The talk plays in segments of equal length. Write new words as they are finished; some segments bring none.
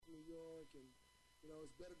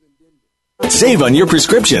Save on your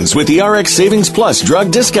prescriptions with the RX Savings Plus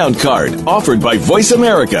drug discount card offered by Voice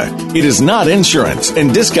America. It is not insurance,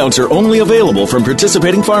 and discounts are only available from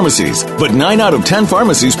participating pharmacies. But 9 out of 10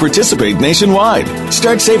 pharmacies participate nationwide.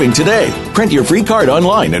 Start saving today. Print your free card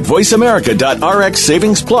online at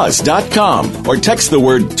voiceamerica.rxsavingsplus.com or text the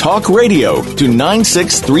word TALK RADIO to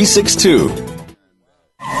 96362.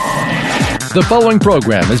 The following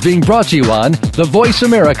program is being brought to you on the Voice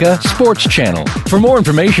America Sports Channel. For more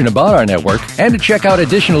information about our network and to check out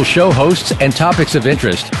additional show hosts and topics of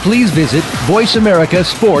interest, please visit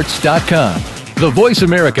voiceamericasports.com. The Voice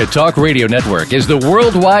America Talk Radio Network is the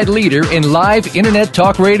worldwide leader in live Internet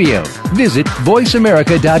talk radio. Visit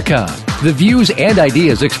voiceamerica.com. The views and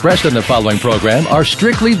ideas expressed on the following program are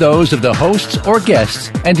strictly those of the hosts or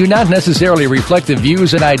guests and do not necessarily reflect the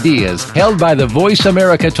views and ideas held by the Voice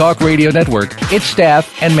America Talk Radio Network, its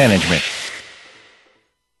staff, and management.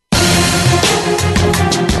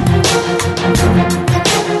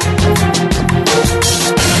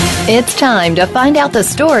 It's time to find out the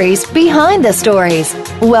stories behind the stories.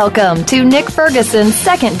 Welcome to Nick Ferguson's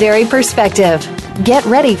Secondary Perspective. Get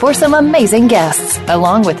ready for some amazing guests,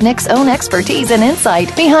 along with Nick's own expertise and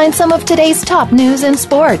insight behind some of today's top news in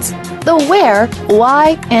sports. The where,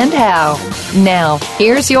 why, and how. Now,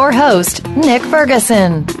 here's your host, Nick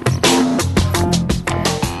Ferguson.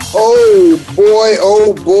 Oh boy,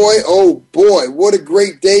 oh boy, oh boy. What a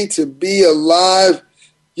great day to be alive.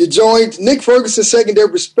 You joined Nick Ferguson, Secondary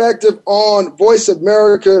Perspective on Voice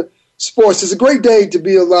America Sports. It's a great day to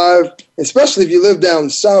be alive, especially if you live down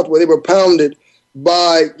south where they were pounded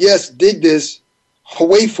by, yes, dig this,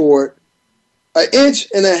 wait for it, 1.5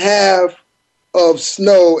 inches of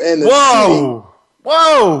snow. And the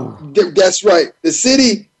Whoa! That's right. The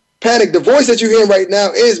city panicked. The voice that you're hearing right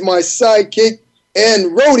now is my sidekick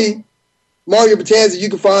and roadie, Mario Batanza. You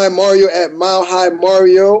can find Mario at Mile High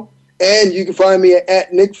Mario, and you can find me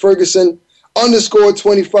at Nick Ferguson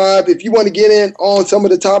 _25. If you want to get in on some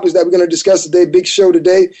of the topics that we're going to discuss today, big show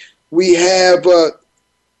today, we have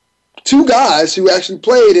two guys who actually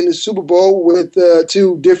played in the Super Bowl with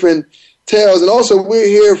two different tales. And also we're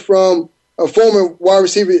here from a former wide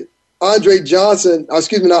receiver, Andre Davis,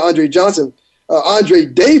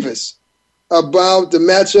 about the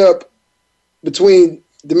matchup between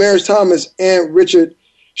Demaryius Thomas and Richard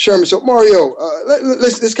Sherman. So, Mario,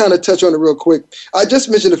 let's kind of touch on it real quick. I just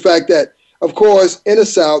mentioned the fact that, of course, in the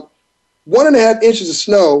South, 1.5 inches of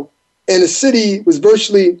snow, and the city was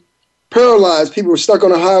virtually paralyzed. People were stuck on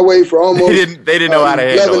the highway for almost. They didn't know how to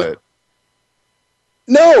handle it.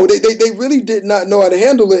 No, they really did not know how to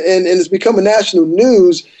handle it, and it's become a national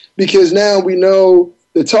news because now we know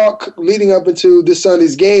the talk leading up into this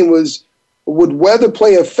Sunday's game was, would weather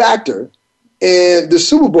play a factor in the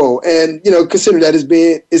Super Bowl? And, consider that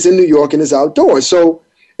it's in New York and it's outdoors. So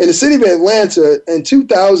in the city of Atlanta in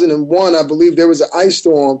 2001, I believe there was an ice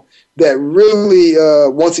storm that really,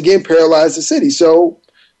 once again, paralyzed the city. So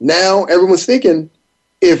now everyone's thinking,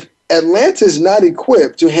 if Atlanta is not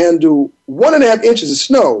equipped to handle 1.5 inches of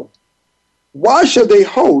snow, why should they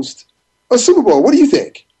host a Super Bowl? What do you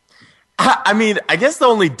think? I mean, I guess the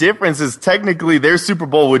only difference is technically their Super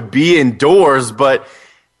Bowl would be indoors, but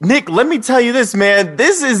Nick, let me tell you this, man.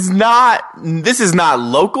 This is not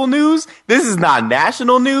local news. This is not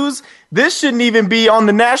national news. This shouldn't even be on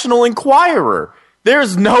the National Enquirer.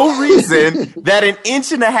 There's no reason that 1.5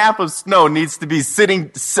 inches of snow needs to be shutting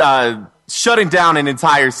down an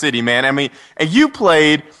entire city, man. I mean, and you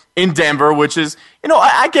played in Denver, which is,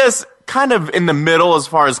 I guess kind of in the middle as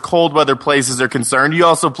far as cold weather places are concerned. You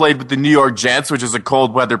also played with the New York Jets, which is a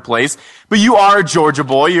cold weather place, but you are a Georgia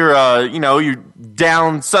boy. You're you're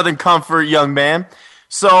down Southern comfort young man.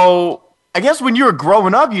 So I guess when you were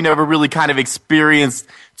growing up, you never really kind of experienced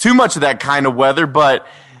too much of that kind of weather, but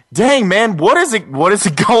dang, man, what is it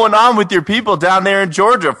going on with your people down there in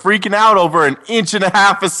Georgia freaking out over 1.5 inches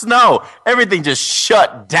of snow? Everything just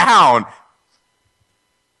shut down.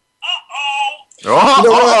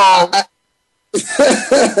 I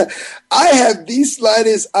have the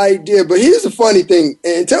slightest idea, but here's the funny thing,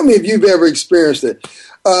 and tell me if you've ever experienced it.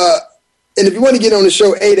 And if you want to get on the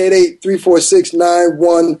show,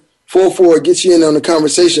 888-346-9144 gets you in on the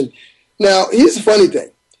conversation. Now, here's the funny thing.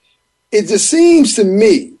 It just seems to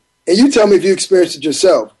me, and you tell me if you experienced it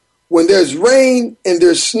yourself, when there's rain and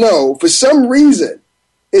there's snow, for some reason,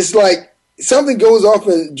 it's like something goes off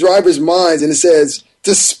in drivers' minds and it says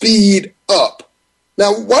to speed up.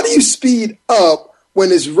 Now, why do you speed up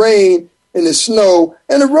when it's rain and it's snow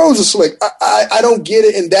and the roads are slick? I don't get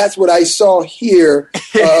it, and that's what I saw here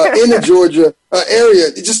in the Georgia area.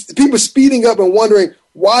 It's just people speeding up and wondering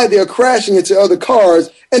why they're crashing into other cars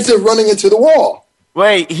instead of running into the wall.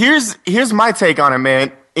 Wait, here's my take on it,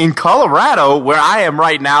 man. In Colorado, where I am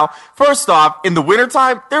right now, first off, in the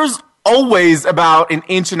wintertime, there's always about an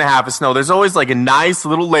inch and a half of snow. There's always like a nice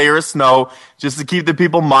little layer of snow just to keep the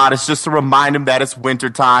people modest, just to remind them that it's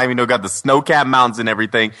wintertime. You know, got the snow-capped mountains and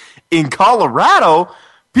everything. In Colorado,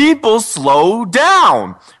 people slow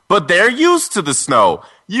down, but they're used to the snow.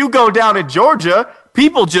 You go down in Georgia,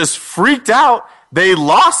 people just freaked out. They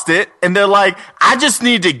lost it, and they're like, I just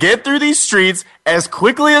need to get through these streets as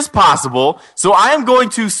quickly as possible, so I am going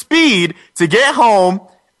to speed to get home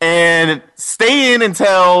and stay in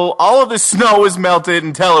until all of the snow is melted,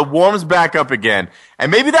 until it warms back up again.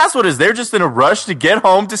 And maybe that's what it is. They're just in a rush to get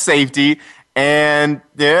home to safety, and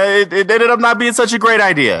it ended up not being such a great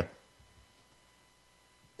idea.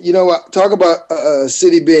 You know, talk about a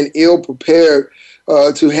city being ill-prepared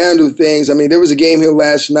to handle things. I mean, there was a game here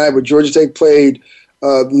last night where Georgia Tech played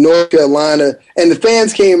North Carolina, and the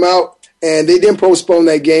fans came out, and they didn't postpone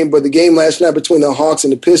that game, but the game last night between the Hawks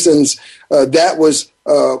and the Pistons, that was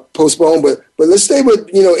postponed. But let's stay with,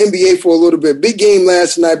 NBA for a little bit. Big game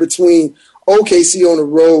last night between OKC on the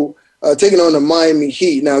road, taking on the Miami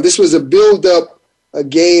Heat. Now, this was a build-up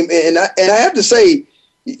game, and I have to say,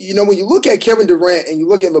 when you look at Kevin Durant and you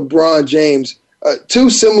look at LeBron James,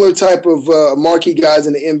 two similar type of marquee guys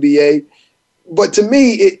in the NBA. But to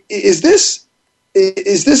me, is this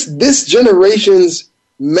generation's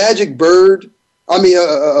Magic Bird? I mean,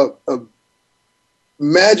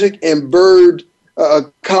 Magic and Bird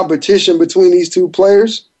competition between these two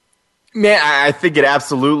players? Man, I think it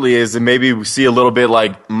absolutely is. And maybe we see a little bit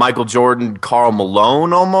like Michael Jordan, Karl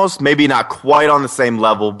Malone almost. Maybe not quite on the same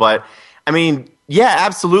level, but I mean, yeah,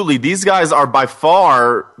 absolutely. These guys are by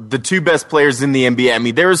far the two best players in the NBA. I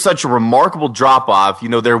mean, there is such a remarkable drop-off.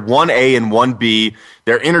 They're 1A and 1B.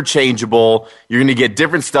 They're interchangeable. You're going to get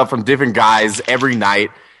different stuff from different guys every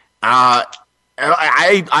night. I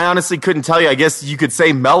honestly couldn't tell you. I guess you could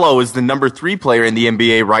say Melo is the number 3 player in the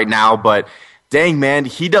NBA right now, but dang, man,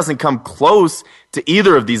 he doesn't come close to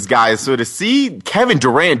either of these guys. So to see Kevin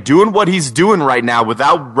Durant doing what he's doing right now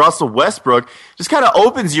without Russell Westbrook just kind of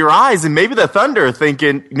opens your eyes. And maybe the Thunder are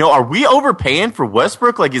thinking, are we overpaying for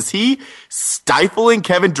Westbrook? Like, is he stifling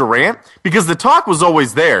Kevin Durant? Because the talk was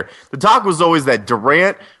always there. The talk was always that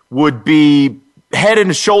Durant would be head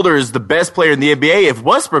and shoulders the best player in the NBA if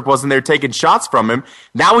Westbrook wasn't there taking shots from him.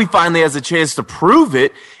 Now he finally has a chance to prove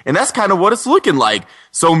it, and that's kind of what it's looking like.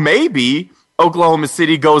 So maybe Oklahoma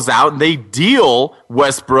City goes out and they deal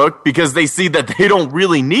Westbrook because they see that they don't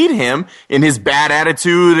really need him in his bad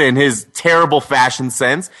attitude and his terrible fashion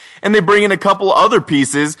sense. And they bring in a couple other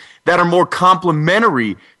pieces that are more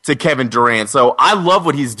complementary to Kevin Durant. So I love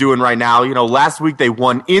what he's doing right now. Last week they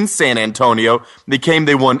won in San Antonio.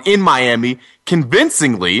 They won in Miami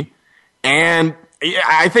convincingly. And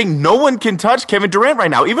I think no one can touch Kevin Durant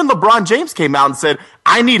right now. Even LeBron James came out and said,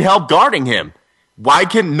 I need help guarding him.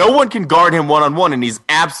 No one can guard him one-on-one, and he's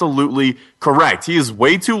absolutely correct. He is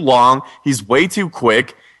way too long. He's way too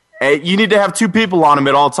quick. You need to have two people on him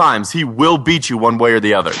at all times. He will beat you one way or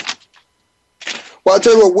the other. Well, I'll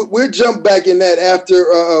tell you what, we'll jump back in that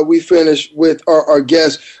after we finish with our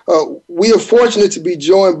guest. We are fortunate to be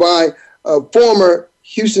joined by former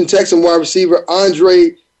Houston Texan wide receiver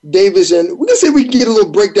Andre Davis, and we're going to see if we can get a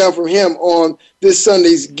little breakdown from him on this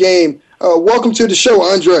Sunday's game. Welcome to the show,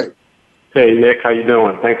 Andre. Hey, Nick, how you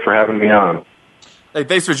doing? Thanks for having me on. Hey,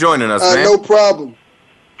 thanks for joining us, man. No problem.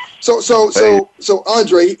 So,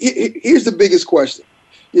 Andre, here's the biggest question.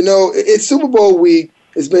 It's Super Bowl week.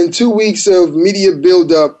 It's been 2 weeks of media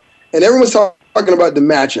build-up, and everyone's talking about the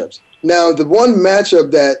matchups. Now, the one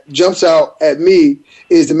matchup that jumps out at me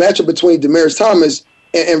is the matchup between Demaryius Thomas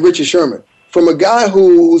and Richard Sherman. From a guy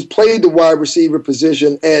who's played the wide receiver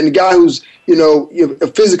position and a guy who's, a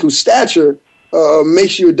physical stature,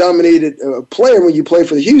 makes you a dominated player when you play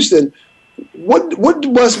for the Houston. What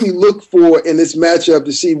must we look for in this matchup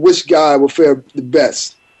to see which guy will fare the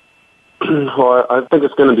best? Well, I think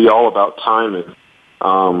it's going to be all about timing.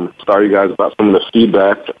 Sorry, you guys, about some of the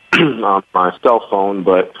feedback on my cell phone,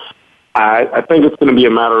 but I think it's going to be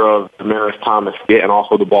a matter of Demaryius Thomas getting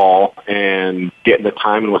off of the ball and getting the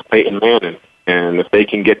timing with Peyton Manning. And if they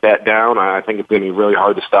can get that down, I think it's going to be really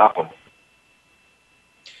hard to stop them.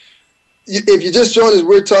 If you just joined us,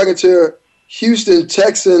 we're talking to Houston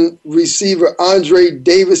Texan receiver Andre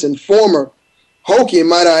Davis and former Hokie,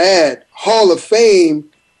 might I add, Hall of Fame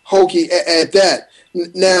Hokie at that.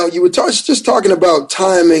 Now, you were just talking about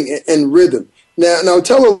timing and rhythm. Now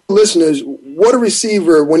tell the listeners what a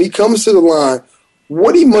receiver, when he comes to the line,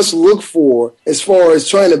 what he must look for as far as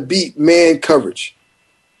trying to beat man coverage.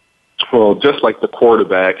 Well, just like the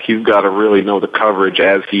quarterback, he's got to really know the coverage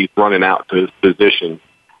as he's running out to his position.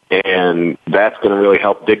 And that's going to really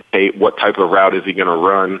help dictate what type of route is he going to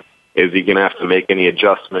run. Is he going to have to make any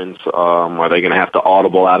adjustments? Are they going to have to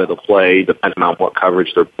audible out of the play, depending on what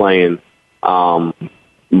coverage they're playing?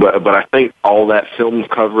 But I think all that film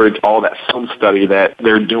coverage, all that film study that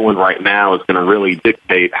they're doing right now is going to really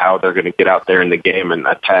dictate how they're going to get out there in the game and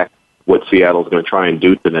attack what Seattle's going to try and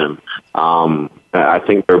do to them. I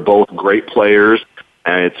think they're both great players,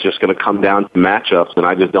 and it's just going to come down to matchups, and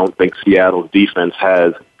I just don't think Seattle's defense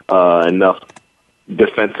has enough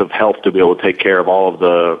defensive health to be able to take care of all of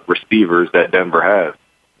the receivers that Denver has.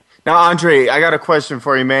 Now, Andre, I got a question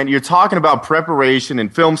for you, man. You're talking about preparation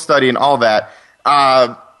and film study and all that.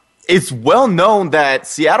 It's well known that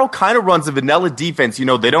Seattle kind of runs a vanilla defense. You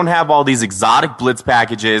know, they don't have all these exotic blitz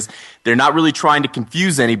packages. They're not really trying to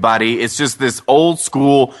confuse anybody. It's just this old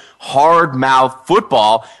school, hard mouth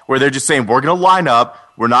football where they're just saying, we're going to line up.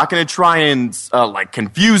 We're not going to try and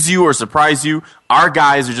confuse you or surprise you. Our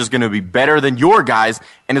guys are just going to be better than your guys,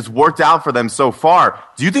 and it's worked out for them so far.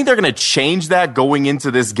 Do you think they're going to change that going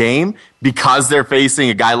into this game because they're facing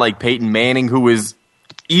a guy like Peyton Manning, who is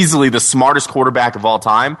easily the smartest quarterback of all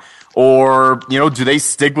time? Or, you know, do they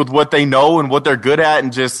stick with what they know and what they're good at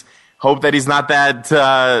and just hope that he's not that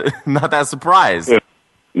surprised? Yeah.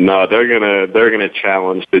 No, they're gonna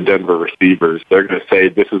challenge the Denver receivers. They're gonna say,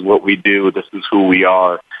 this is what we do, this is who we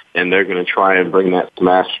are, and they're gonna try and bring that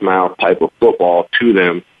smash mouth type of football to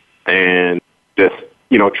them and just,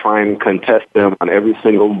 you know, try and contest them on every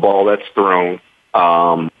single ball that's thrown.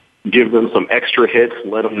 Give them some extra hits,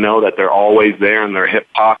 let them know that they're always there in their hip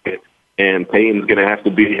pocket, and Peyton's going to have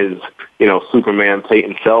to be his, you know, Superman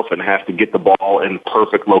Peyton self and have to get the ball in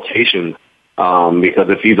perfect locations. Because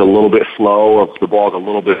if he's a little bit slow or if the ball's a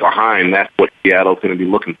little bit behind, that's what Seattle's going to be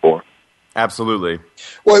looking for. Absolutely.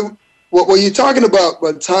 Well, you're talking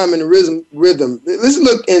about time and rhythm. Let's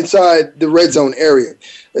look inside the red zone area.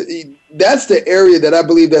 That's the area that I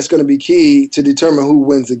believe that's going to be key to determine who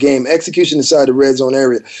wins the game. Execution inside the red zone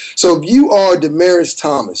area. So if you are Demaryius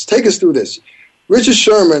Thomas, take us through this. Richard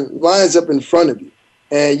Sherman lines up in front of you,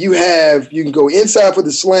 and you can go inside for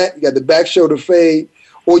the slant. You got the back shoulder fade,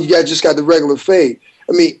 or you just got the regular fade.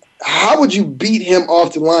 I mean, how would you beat him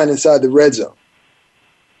off the line inside the red zone?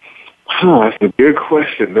 That's a good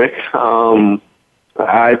question, Nick.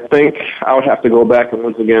 I think I would have to go back and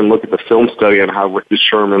once again look at the film study on how Richard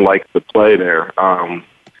Sherman likes to play there. I'm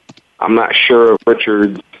not sure of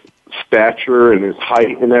Richard's stature and his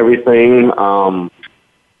height and everything.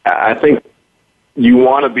 I think you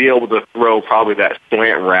want to be able to throw probably that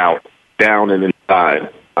slant route down and inside.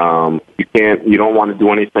 You don't want to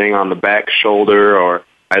do anything on the back shoulder, or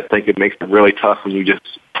I think it makes it really tough when you just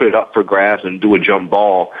put it up for grabs and do a jump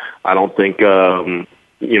ball. I don't think, I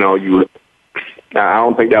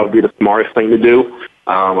don't think that would be the smartest thing to do.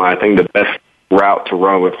 I think the best route to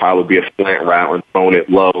run would probably be a slant route and throwing it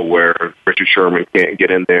low where Richard Sherman can't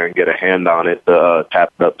get in there and get a hand on it to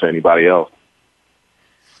tap it up to anybody else.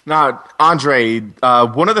 Now, Andre,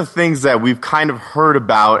 one of the things that we've kind of heard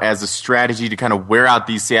about as a strategy to kind of wear out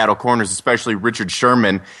these Seattle corners, especially Richard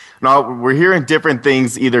Sherman, now we're hearing different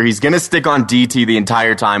things. Either he's going to stick on DT the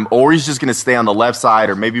entire time, or he's just going to stay on the left side,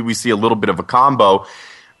 or maybe we see a little bit of a combo.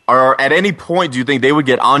 Or at any point, do you think they would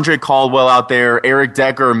get Andre Caldwell out there, Eric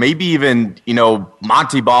Decker, maybe even,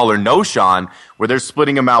 Monty Ball or Noshawn, where they're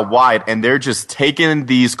splitting them out wide and they're just taking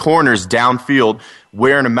these corners downfield,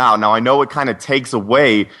 wearing them out? Now, I know it kind of takes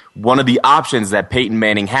away one of the options that Peyton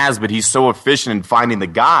Manning has, but he's so efficient in finding the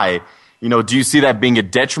guy. Do you see that being a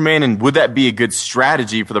detriment, and would that be a good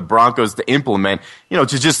strategy for the Broncos to implement, to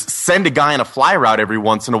just send a guy in a fly route every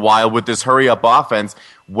once in a while with this hurry-up offense,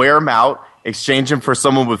 wear him out, exchange him for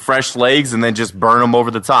someone with fresh legs, and then just burn him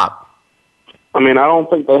over the top? I mean, I don't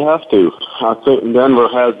think they have to. I think Denver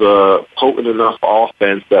has a potent enough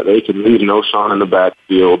offense that they can leave Noshawn in the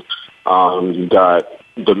backfield. You got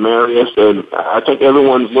Demaryius, and I think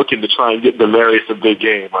everyone's looking to try and get Demaryius a big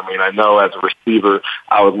game. I mean, I know as a receiver,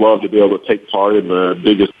 I would love to be able to take part in the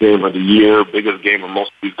biggest game of the year, biggest game of most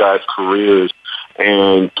of these guys' careers,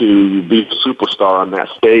 and to be the superstar on that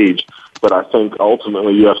stage. But I think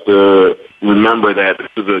ultimately you have to remember that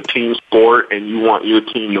this is a team sport, and you want your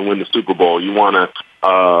team to win the Super Bowl. You want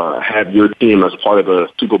to have your team as part of the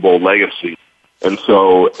Super Bowl legacy. And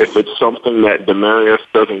so if it's something that Demaryius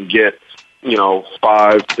doesn't get,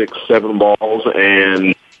 5, 6, 7 balls,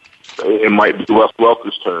 and it might be Russ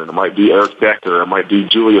Welker's turn, it might be Eric Decker, it might be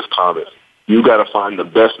Julius Thomas, you got to find the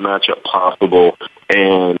best matchup possible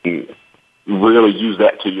and really use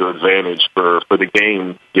that to your advantage for the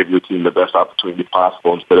game, give your team the best opportunity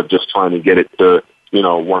possible instead of just trying to get it to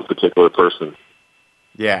one particular person.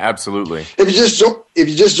 Yeah, absolutely. If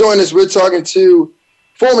you just joined us, we're talking to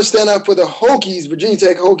former standout for the Hokies, Virginia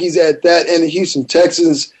Tech Hokies at that, and the Houston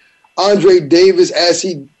Texans, Andre Davis, as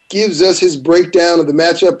he gives us his breakdown of the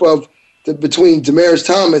matchup between Demaryius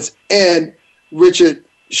Thomas and Richard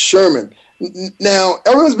Sherman. Now,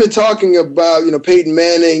 everyone's been talking about, Peyton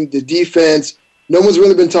Manning, the defense. No one's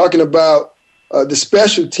really been talking about the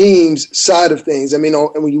special teams side of things. I mean,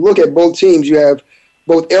 when you look at both teams, you have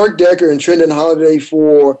both Eric Decker and Trenton Holiday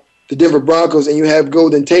for the Denver Broncos, and you have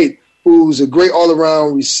Golden Tate, who's a great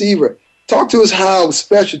all-around receiver. Talk to us how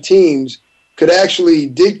special teams could actually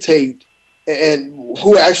dictate and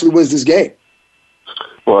who actually wins this game.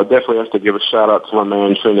 Well, I definitely have to give a shout-out to my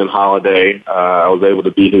man, Trenton Holiday. I was able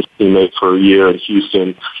to be his teammate for a year in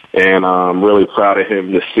Houston, and I'm really proud of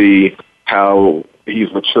him to see how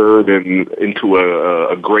he's matured into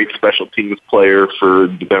a great special teams player for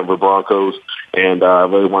the Denver Broncos, and I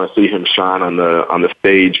really want to see him shine on the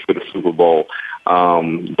stage for the Super Bowl.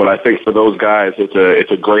 But I think for those guys,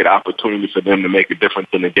 it's a great opportunity for them to make a difference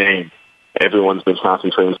in the game. Everyone's been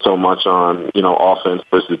concentrating so much on offense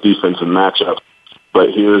versus defensive matchups,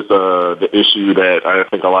 but here's the issue that I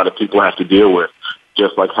think a lot of people have to deal with.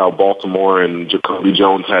 Just like how Baltimore and Jacoby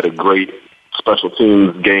Jones had a great special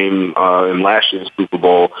teams game in last year's Super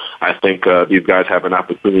Bowl, I think these guys have an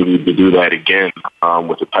opportunity to do that again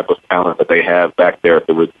with the type of talent that they have back there at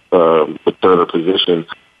the returner position.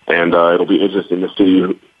 And it'll be interesting to see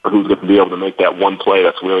who's going to be able to make that one play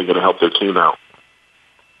that's really going to help their team out.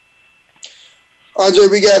 Andre,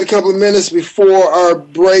 we got a couple of minutes before our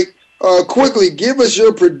break. Quickly, give us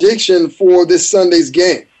your prediction for this Sunday's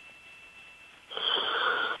game.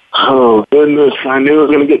 Oh, goodness. I knew it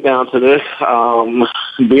was going to get down to this.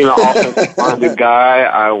 Being an offensive-minded guy,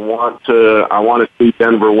 I want to see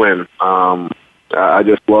Denver win. I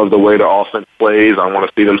just love the way the offense plays. I want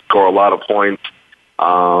to see them score a lot of points.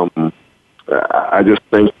 I just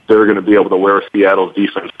think they're going to be able to wear Seattle's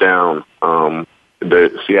defense down.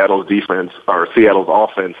 Seattle's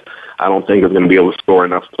offense, I don't think is going to be able to score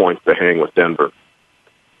enough points to hang with Denver.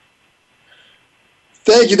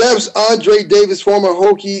 Thank you. That was Andre Davis, former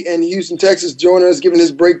Hokie and Houston, Texas, joining us, giving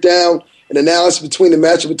his breakdown and analysis between the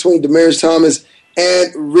matchup between Demaryius Thomas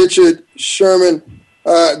and Richard Sherman.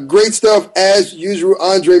 Great stuff as usual,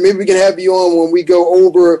 Andre. Maybe we can have you on when we go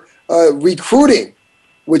over recruiting,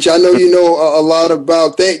 which I know you know a lot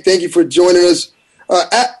about. Thank you for joining us.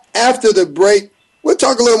 After the break, we'll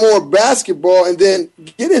talk a little more basketball and then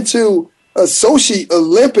get into Sochi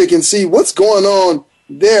Olympic and see what's going on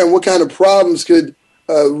there and what kind of problems could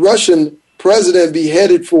Russian president be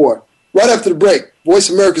headed for. Right after the break, Voice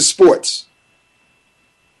America Sports.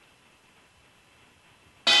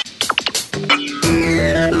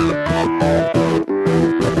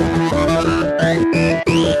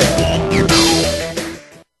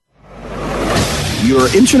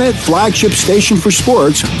 Your internet flagship station for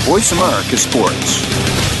sports, Voice America Sports.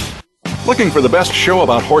 Looking for the best show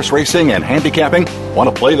about horse racing and handicapping?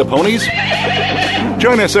 Want to play the ponies?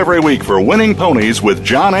 Join us every week for Winning Ponies with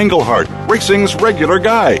John Englehart, racing's regular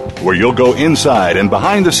guy, where you'll go inside and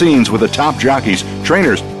behind the scenes with the top jockeys,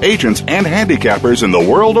 trainers, agents, and handicappers in the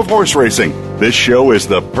world of horse racing. This show is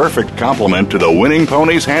the perfect complement to the Winning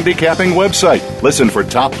Ponies handicapping website. Listen for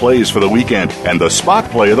top plays for the weekend and the spot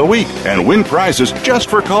play of the week and win prizes just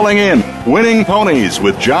for calling in. Winning Ponies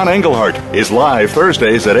with John Englehart is live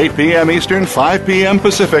Thursdays at 8 p.m. Eastern, 5 p.m.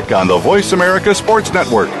 Pacific on the Voice America Sports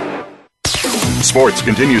Network. Sports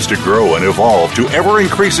continues to grow and evolve to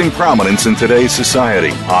ever-increasing prominence in today's society.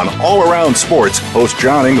 On All Around Sports, host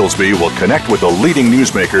John Inglesby will connect with the leading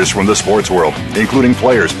newsmakers from the sports world, including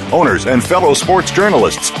players, owners, and fellow sports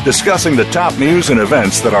journalists, discussing the top news and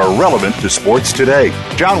events that are relevant to sports today.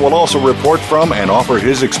 John will also report from and offer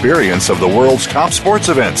his experience of the world's top sports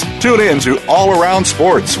events. Tune in to All Around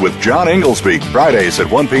Sports with John Inglesby, Fridays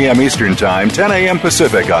at 1 p.m. Eastern Time, 10 a.m.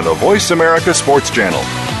 Pacific on the Voice America Sports Channel.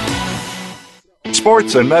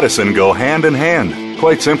 Sports and medicine go hand in hand.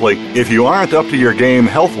 Quite simply, if you aren't up to your game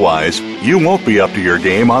health-wise, you won't be up to your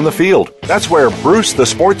game on the field. That's where Bruce the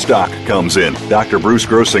Sports Doc comes in. Dr. Bruce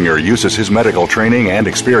Grossinger uses his medical training and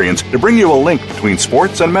experience to bring you a link between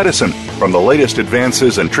sports and medicine, from the latest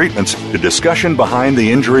advances and treatments to discussion behind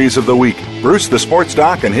the injuries of the week. Bruce the Sports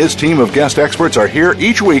Doc and his team of guest experts are here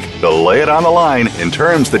each week to lay it on the line in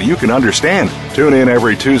terms that you can understand. Tune in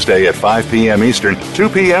every Tuesday at 5 p.m. Eastern, 2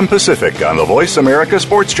 p.m. Pacific on the Voice America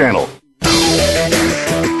Sports Channel.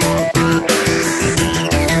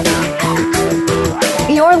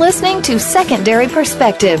 You're listening to Secondary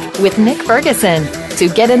Perspective with Nick Ferguson. To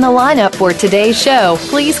get in the lineup for today's show,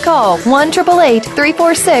 please call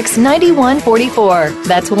 1-888-346-9144.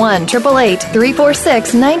 That's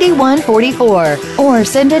 1-888-346-9144. Or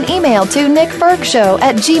send an email to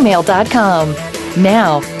nickfergshow@gmail.com.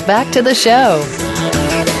 Now, back to the show.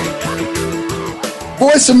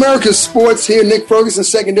 Voice America Sports here, Nick Ferguson,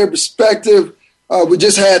 Secondary Perspective. We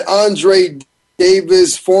just had Andre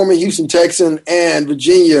Davis, former Houston Texan and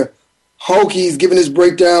Virginia Hokies, giving his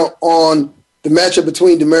breakdown on the matchup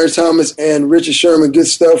between Demaryius Thomas and Richard Sherman. Good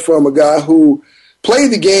stuff from a guy who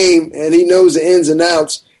played the game and he knows the ins and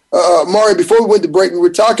outs. Mario, before we went to break, we were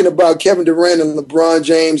talking about Kevin Durant and LeBron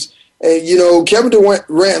James. And, you know, Kevin Durant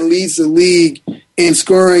leads the league in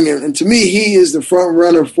scoring, and to me, he is the front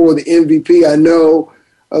runner for the MVP. I know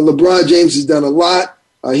LeBron James has done a lot.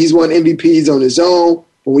 He's won MVPs on his own.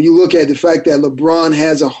 But when you look at the fact that LeBron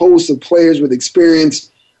has a host of players with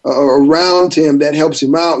experience around him that helps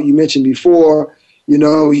him out, you mentioned before,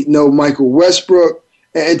 Michael Westbrook.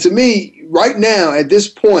 And to me, right now, at this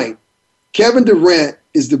point, Kevin Durant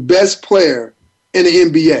is the best player in the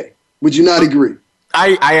NBA. Would you not agree?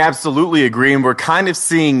 I absolutely agree, and we're kind of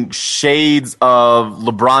seeing shades of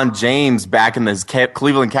LeBron James back in his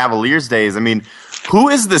Cleveland Cavaliers days. I mean, who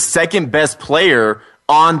is the second best player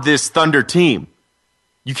on this Thunder team?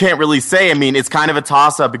 You can't really say. I mean, it's kind of a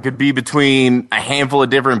toss-up. It could be between a handful of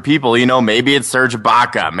different people. You know, maybe it's Serge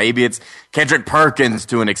Ibaka, maybe it's Kendrick Perkins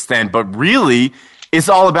to an extent, but really, it's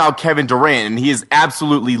all about Kevin Durant, and he is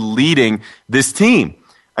absolutely leading this team.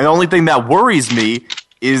 And the only thing that worries me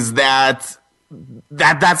is that's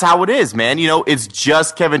how it is, man. You know, it's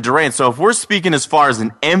just Kevin Durant. So if we're speaking as far as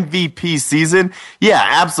an MVP season, yeah,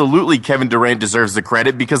 absolutely Kevin Durant deserves the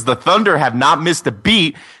credit because the Thunder have not missed a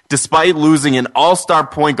beat despite losing an all-star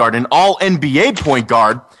point guard, an all-NBA point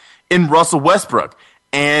guard in Russell Westbrook.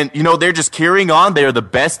 And, you know, they're just carrying on. They're the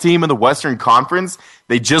best team in the Western Conference.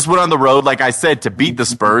 They just went on the road, like I said, to beat the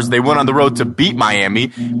Spurs. They went on the road to beat Miami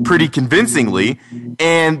pretty convincingly.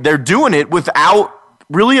 And they're doing it without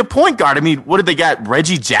really a point guard. I mean, what did they got?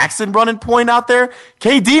 Reggie Jackson running point out there?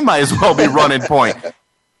 KD might as well be running point.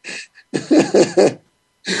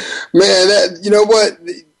 Man, you know what?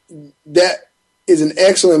 That is an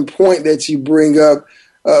excellent point that you bring up.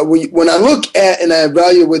 When I look at and I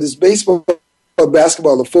evaluate whether it's baseball,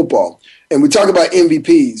 basketball, or football, and we talk about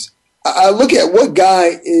MVPs, I look at what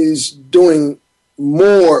guy is doing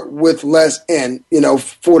more with less. And, you know,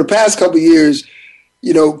 for the past couple of years,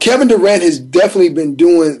 you know, Kevin Durant has definitely been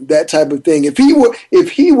doing that type of thing. If he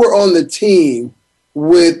were on the team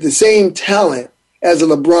with the same talent as a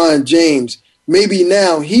LeBron James, maybe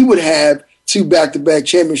now he would have 2 back-to-back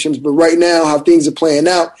championships. But right now, how things are playing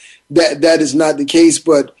out, that is not the case.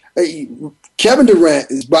 But Kevin Durant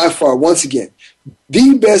is by far, once again,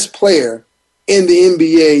 the best player in the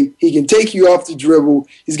NBA. He can take you off the dribble.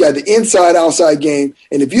 He's got the inside-outside game.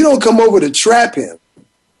 And if you don't come over to trap him,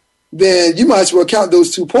 then you might as well count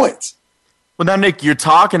those 2 points. Well, now, Nick, you're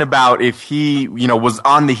talking about if he, was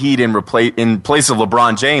on the Heat in place of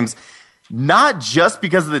LeBron James, not just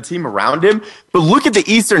because of the team around him, but look at the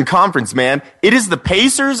Eastern Conference, man. It is the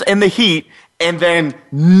Pacers and the Heat, and then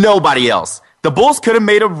nobody else. The Bulls could have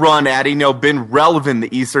made a run at, been relevant in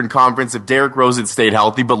the Eastern Conference if Derrick Rose had stayed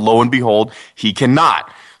healthy, but lo and behold, he cannot.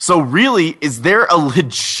 So really, is there a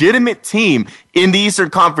legitimate team in the Eastern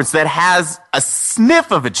Conference that has a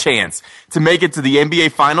sniff of a chance to make it to the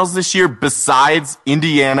NBA Finals this year besides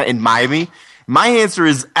Indiana and Miami? My answer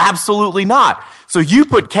is absolutely not. So you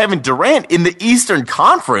put Kevin Durant in the Eastern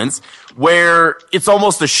Conference where it's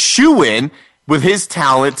almost a shoo-in with his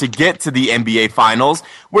talent to get to the NBA Finals.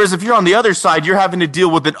 Whereas if you're on the other side, you're having to deal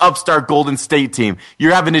with an upstart Golden State team.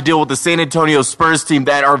 You're having to deal with the San Antonio Spurs team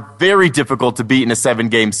that are very difficult to beat in a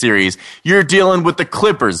 7-game series. You're dealing with the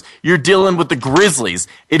Clippers. You're dealing with the Grizzlies.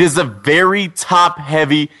 It is a very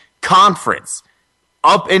top-heavy conference.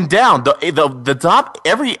 Up and down. The top,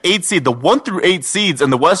 every 8 seed, the 1 through 8 seeds in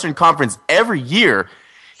the Western Conference every year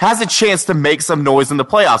has a chance to make some noise in the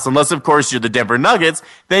playoffs. Unless, of course, you're the Denver Nuggets,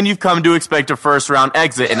 then you've come to expect a first-round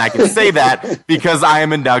exit. And I can say that because I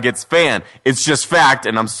am a Nuggets fan. It's just fact,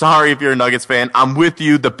 and I'm sorry if you're a Nuggets fan. I'm with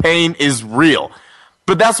you. The pain is real.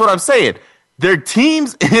 But that's what I'm saying. Their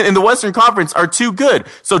teams in the Western Conference are too good.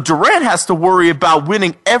 So Durant has to worry about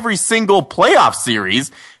winning every single playoff series,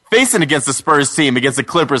 facing against the Spurs team, against the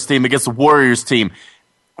Clippers team, against the Warriors team,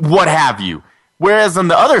 what have you. Whereas on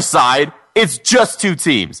the other side, it's just 2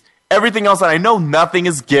 teams. Everything else that I know, nothing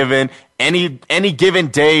is given. Any given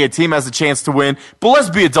day, a team has a chance to win. But let's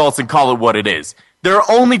be adults and call it what it is. There are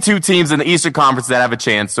only 2 teams in the Eastern Conference that have a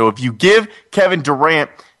chance. So if you give Kevin Durant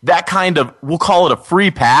that kind of, we'll call it a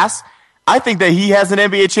free pass, I think that he has an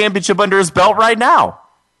NBA championship under his belt right now.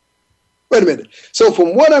 Wait a minute. So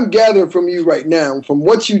from what I'm gathering from you right now, from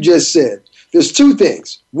what you just said, there's two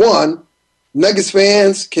things. One, Nuggets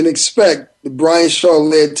fans can expect the Brian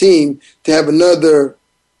Shaw-led team to have another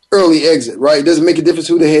early exit, right? It doesn't make a difference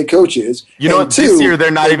who the head coach is. You know what? This year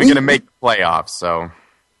they're not even going to make the playoffs, so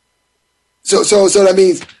that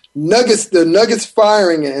means the Nuggets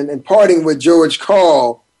firing and parting with George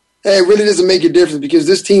Karl, it really doesn't make a difference because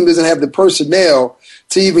this team doesn't have the personnel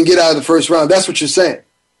to even get out of the first round. That's what you're saying.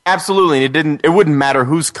 Absolutely. It wouldn't matter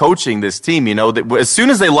who's coaching this team. You know, as soon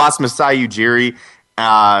as they lost Masai Ujiri,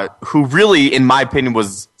 who really, in my opinion,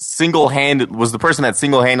 was the person that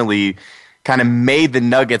single-handedly kind of made the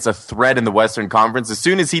Nuggets a threat in the Western Conference. As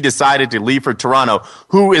soon as he decided to leave for Toronto,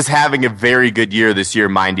 who is having a very good year this year,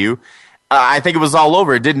 mind you, I think it was all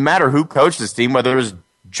over. It didn't matter who coached this team, whether it was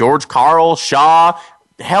George Karl, Shaw.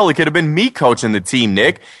 Hell, it could have been me coaching the team,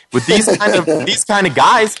 Nick. With these kind of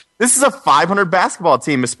guys, this is a 500 basketball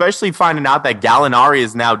team, especially finding out that Gallinari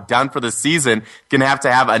is now done for the season, going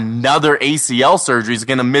to have another ACL surgery. He's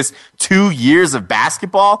going to miss 2 years of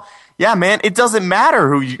basketball. Yeah, man, it doesn't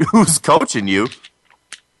matter who's coaching you.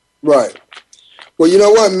 Right. Well, you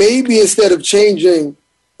know what? Maybe instead of changing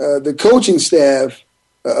the coaching staff,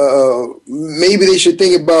 maybe they should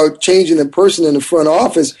think about changing the person in the front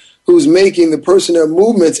office who's making the personnel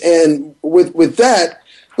movements. And with that,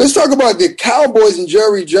 let's talk about the Cowboys and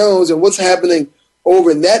Jerry Jones and what's happening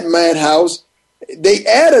over in that madhouse. They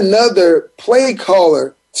add another play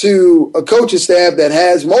caller to a coaching staff that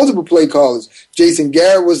has multiple play callers. Jason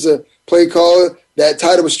Garrett was a play caller. That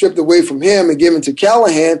title was stripped away from him and given to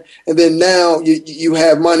Callahan. And then now you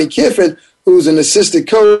have Monty Kiffin, who's an assistant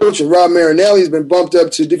coach, and Rob Marinelli has been bumped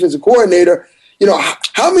up to defensive coordinator. You know,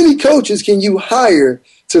 how many coaches can you hire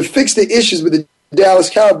to fix the issues with the Dallas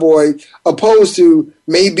Cowboys opposed to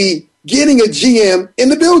maybe getting a GM in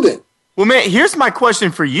the building? Well, man, here's my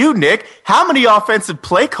question for you, Nick. How many offensive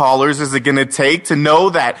play callers is it going to take to know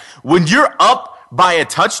that when you're up by a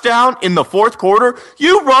touchdown in the fourth quarter,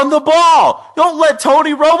 you run the ball? Don't let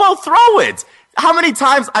Tony Romo throw it. How many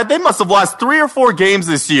times? They must have lost 3 or 4 games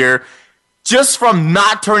this year just from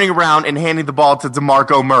not turning around and handing the ball to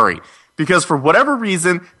DeMarco Murray. Because for whatever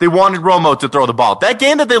reason, they wanted Romo to throw the ball. That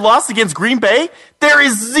game that they lost against Green Bay, there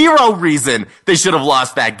is zero reason they should have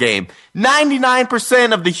lost that game.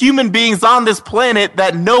 99% of the human beings on this planet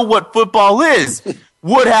that know what football is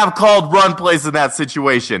would have called run plays in that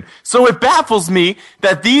situation. So it baffles me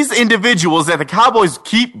that these individuals that the Cowboys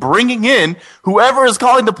keep bringing in, whoever is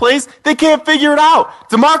calling the plays, they can't figure it out.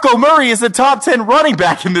 DeMarco Murray is a top 10 running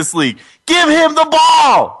back in this league. Give him the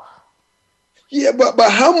ball. Yeah, but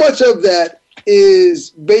how much of that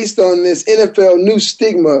is based on this NFL new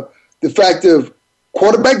stigma, the fact of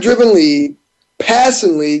quarterback-driven league,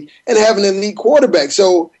 passing league, and having an elite quarterback?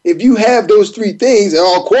 So if you have those 3 things and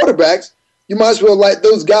all quarterbacks, you might as well let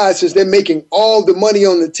those guys, since they're making all the money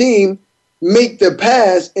on the team, make the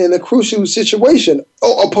pass in a crucial situation,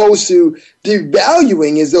 opposed to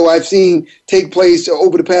devaluing, as though I've seen take place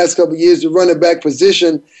over the past couple of years, the running back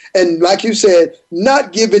position. And like you said,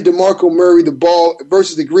 not giving DeMarco Murray the ball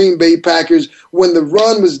versus the Green Bay Packers when the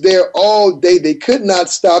run was there all day. They could not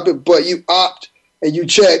stop it, but you opt and you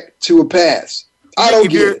check to a pass. I don't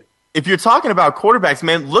get it. If you're talking about quarterbacks,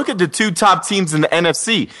 man, look at the 2 top teams in the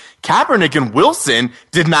NFC. Kaepernick and Wilson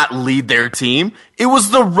did not lead their team. It was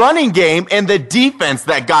the running game and the defense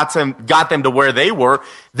that got them to where they were.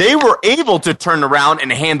 They were able to turn around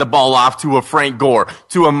and hand the ball off to a Frank Gore,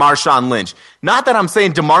 to a Marshawn Lynch. Not that I'm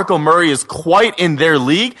saying DeMarco Murray is quite in their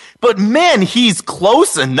league, but man, he's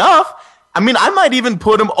close enough. I mean, I might even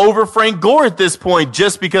put him over Frank Gore at this point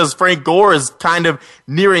just because Frank Gore is kind of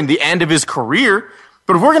nearing the end of his career.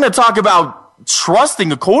 But if we're going to talk about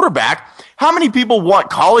trusting a quarterback, how many people want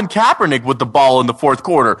Colin Kaepernick with the ball in the fourth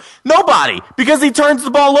quarter? Nobody, because he turns the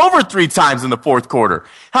ball over 3 times in the fourth quarter.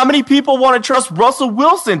 How many people want to trust Russell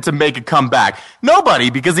Wilson to make a comeback? Nobody,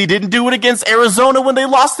 because he didn't do it against Arizona when they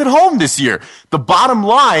lost at home this year. The bottom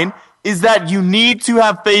line is that you need to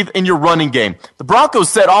have faith in your running game. The Broncos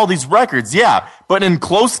set all these records, yeah, but in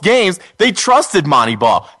close games, they trusted Monty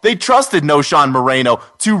Ball. They trusted Noshawn Moreno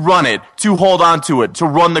to run it, to hold on to it, to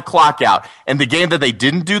run the clock out. And the game that they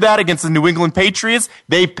didn't do that against the New England Patriots,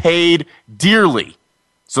 they paid dearly.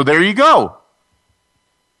 So there you go.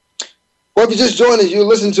 Well, if you just joined us, you're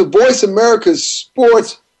listening to Voice America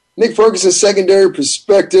Sports, Nick Ferguson, Secondary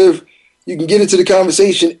Perspective. You can get into the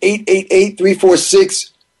conversation,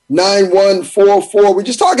 888-346-9144. We're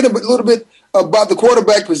just talking a little bit about the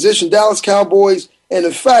quarterback position, Dallas Cowboys, and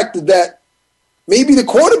the fact that maybe the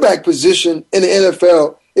quarterback position in the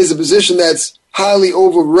NFL is a position that's highly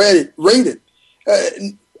overrated.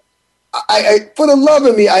 I for the love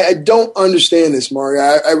of me, I don't understand this, Mario.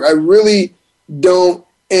 I really don't.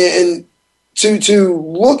 And to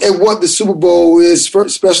look at what the Super Bowl is,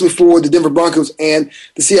 especially for the Denver Broncos and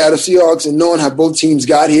the Seattle Seahawks, and knowing how both teams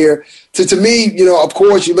got here, to me, of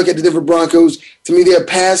course, you look at the Denver Broncos. To me, they're a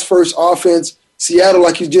pass-first offense. Seattle,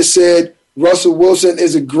 like you just said, Russell Wilson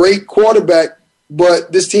is a great quarterback,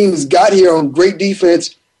 but this team has got here on great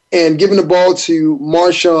defense and giving the ball to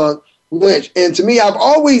Marshawn Lynch. And to me, I've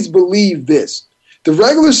always believed this. The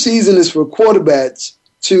regular season is for quarterbacks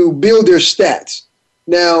to build their stats.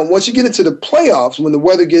 Now, once you get into the playoffs, when the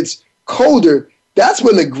weather gets colder, that's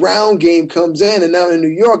when the ground game comes in. And now in New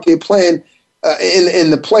York, they're playing in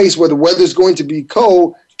the place where the weather's going to be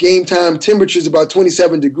cold. Game time temperature's about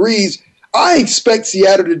 27 degrees. I expect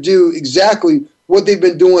Seattle to do exactly what they've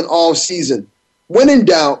been doing all season. When in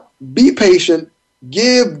doubt, be patient,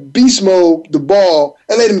 give Beast Mode the ball,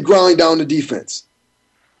 and let him grind down the defense.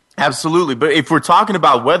 Absolutely. But if we're talking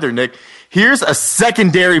about weather, Nick, here's a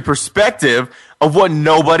secondary perspective of what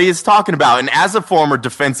nobody is talking about. And as a former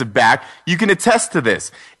defensive back, you can attest to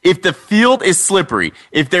this. If the field is slippery,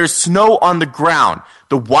 if there's snow on the ground,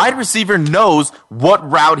 the wide receiver knows what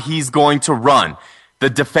route he's going to run. The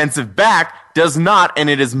defensive back does not, and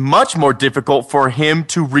it is much more difficult for him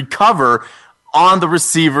to recover on the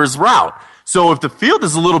receiver's route. So if the field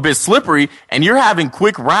is a little bit slippery and you're having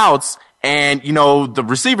quick routes and, the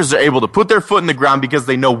receivers are able to put their foot in the ground because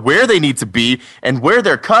they know where they need to be and where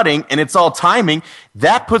they're cutting, and it's all timing,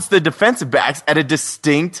 that puts the defensive backs at a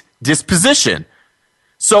distinct disposition.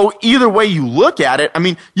 So either way you look at it,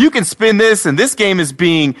 you can spin this, and this game is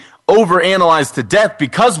being overanalyzed to death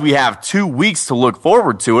because we have 2 weeks to look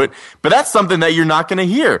forward to it, but that's something that you're not going to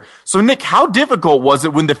hear. So, Nick, how difficult was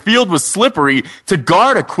it when the field was slippery to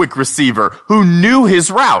guard a quick receiver who knew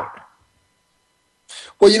his route?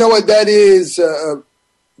 Well, you know what? That is a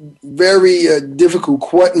very difficult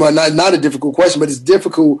question. Well, not a difficult question, but it's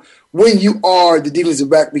difficult when you are the defensive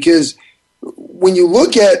back, because when you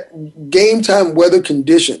look at game time weather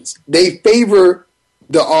conditions, they favor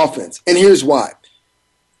the offense. And here's why.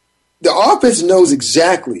 The offense knows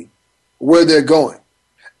exactly where they're going.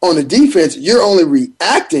 On the defense, you're only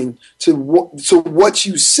reacting to what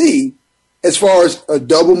you see as far as a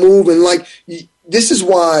double move. And this is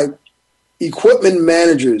why equipment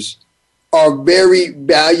managers are very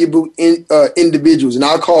valuable individuals, and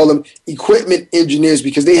I'll call them equipment engineers,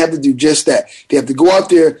 because they have to do just that. They have to go out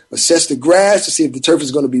there, assess the grass to see if the turf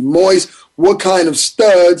is going to be moist, what kind of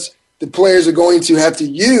studs the players are going to have to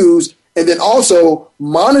use, and then also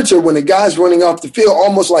monitor when the guy's running off the field,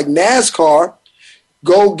 almost like NASCAR,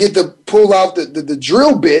 pull out the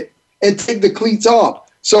drill bit and take the cleats off.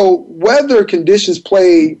 So weather conditions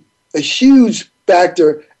play a huge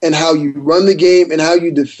factor in how you run the game and how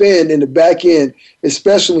you defend in the back end,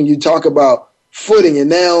 especially when you talk about footing. And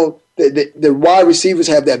now the wide receivers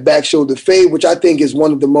have that back shoulder fade, which I think is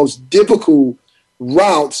one of the most difficult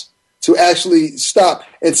routes to actually stop.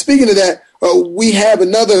 And speaking of that, we have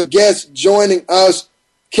another guest joining us,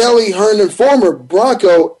 Kelly Herndon, former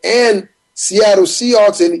Bronco and Seattle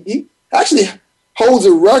Seahawks, and he actually holds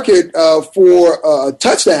a record for a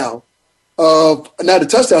touchdown. Not a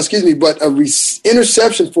touchdown, but a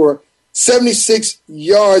interception for 76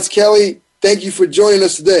 yards. Kelly, thank you for joining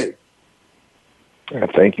us today.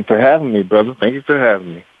 Thank you for having me, brother. Thank you for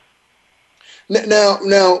having me.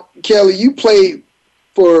 Now, Kelly, you played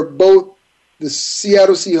for both the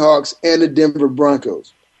Seattle Seahawks and the Denver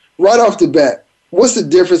Broncos. Right off the bat, what's the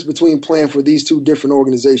difference between playing for these two different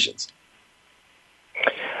organizations?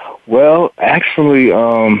 Well, actually,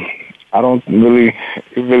 it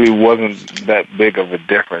really wasn't that big of a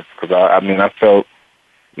difference, because I felt,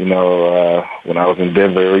 when I was in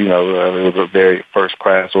Denver, it was a very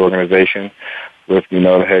first-class organization with,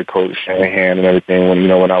 the head coach Shanahan and everything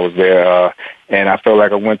when I was there. And I felt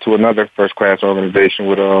like I went to another first-class organization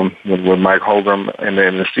with Mike Holmgren and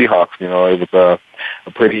then the Seahawks. It was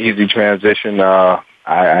a pretty easy transition.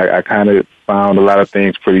 I kind of found a lot of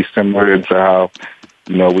things pretty similar to how,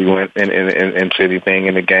 we went into anything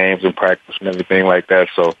in the games and practice and everything like that.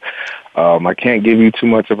 So I can't give you too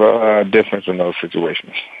much of a difference in those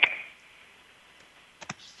situations.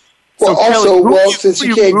 Well, so also, Kelly, since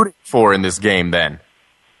you came rooting for in this game, then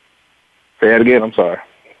say that again. I'm sorry.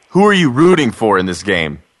 Who are you rooting for in this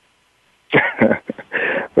game?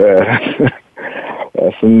 That's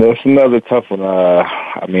another tough one.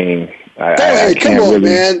 I come on,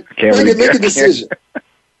 man. Make a decision.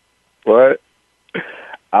 What?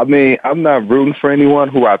 I'm not rooting for anyone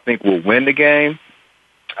who I think will win the game.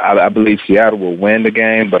 I believe Seattle will win the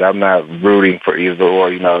game, but I'm not rooting for either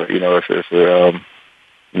or.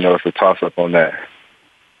 It's a toss up on that.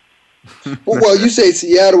 Well, you say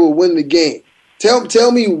Seattle will win the game.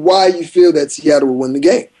 Tell me why you feel that Seattle will win the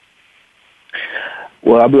game.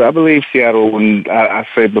 Well, I believe Seattle will win. I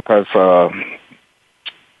say because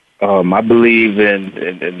I believe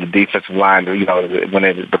in the defensive line. When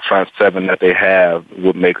the front seven that they have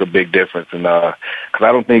would make a big difference. And because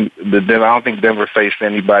I don't think Denver faced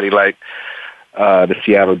anybody like the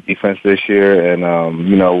Seattle defense this year. And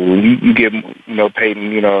when you get Peyton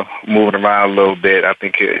moving around a little bit, I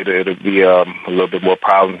think it'll be a little bit more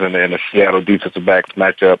problems, and the Seattle defensive backs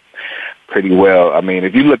match up pretty well. I mean,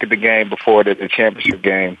 if you look at the game before the championship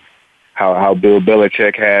game, how Bill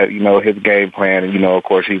Belichick had, his game plan, and, of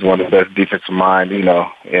course, he's one of the best defensive minds, in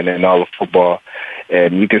all of football.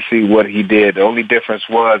 And you can see what he did. The only difference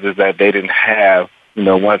is that they didn't have,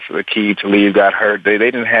 once Aqib Talib got hurt, they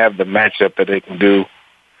didn't have the matchup that they can do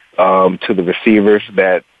to the receivers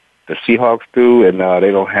that the Seahawks do, and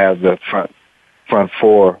they don't have the front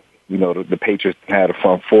four. The Patriots had a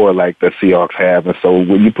front four like the Seahawks have. And so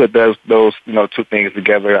when you put those two things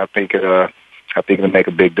together, I think it'll make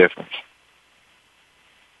a big difference.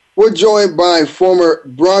 We're joined by former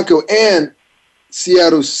Bronco and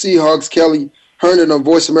Seattle Seahawks Kelly Herndon on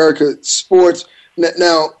Voice America Sports.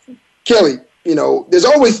 Now, Kelly, there's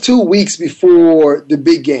always 2 weeks before the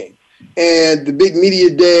big game and the big media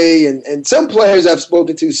day, and some players I've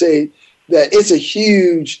spoken to say that it's a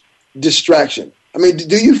huge distraction. I mean,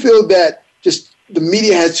 do you feel that just the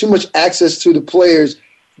media has too much access to the players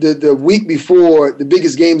the week before the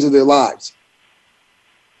biggest games of their lives?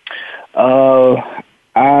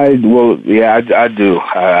 I do.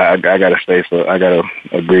 I gotta say, so I gotta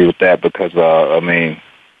agree with that because when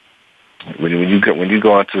you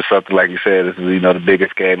go into something like you said, this is the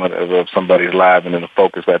biggest game of somebody's life, and then the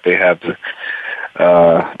focus that they have to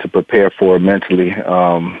prepare for mentally,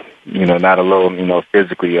 not alone,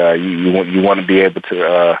 physically. You want to be able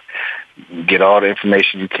to get all the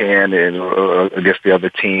information you can against the other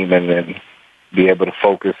team, and then be able to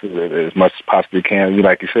focus as much as possibly can.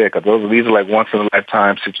 Like you said, because these are like once in a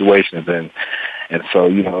lifetime situations, and so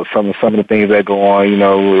some of the things that go on,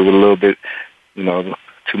 with a little bit,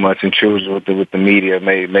 too much intrusion with the media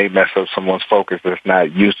may mess up someone's focus that's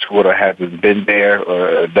not used to it or hasn't been there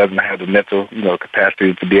or doesn't have the mental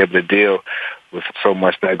capacity to be able to deal with so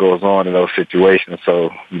much that goes on in those situations. So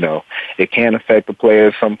it can affect the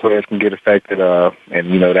players. Some players can get affected, and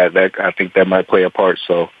that I think that might play a part.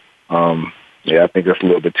 So. I think there's a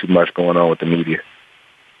little bit too much going on with the media.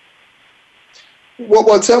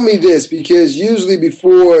 Well, tell me this, because usually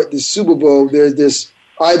before the Super Bowl, there's this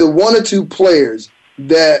either one or two players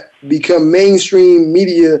that become mainstream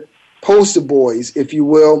media poster boys, if you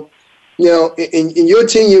will. In your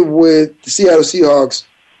tenure with the Seattle Seahawks,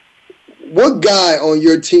 what guy on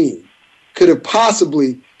your team could have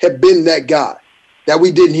possibly have been that guy that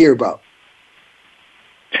we didn't hear about?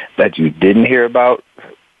 That you didn't hear about?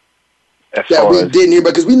 Didn't hear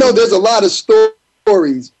about, because we know there's a lot of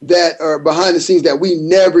stories that are behind the scenes that we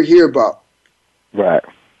never hear about. Right.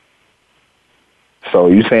 So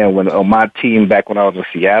you saying when on my team back when I was in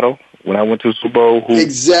Seattle, when I went to the Super Bowl?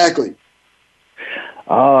 Exactly.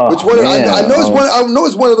 Oh, which one? Man, I know it's one. I know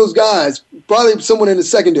it's one of those guys. Probably someone in the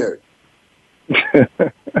secondary.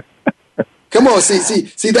 Come on,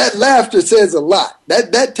 see that laughter says a lot.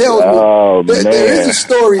 That tells me there is a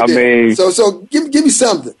story there. So give me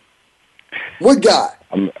something. What guy?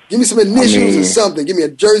 Give me some initials or something. Give me a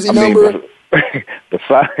jersey number.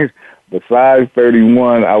 Besides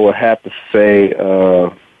 31, I would have to say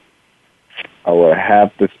the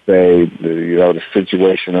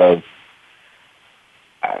situation of.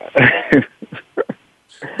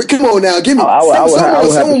 But come on now, give me. I would have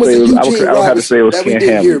to say it was Ken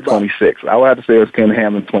Hamlin, 26. I would have to say it was Ken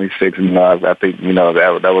Hamlin, 26. And I think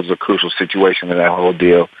that was a crucial situation in that whole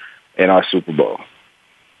deal in our Super Bowl.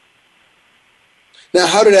 Now,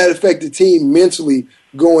 how did that affect the team mentally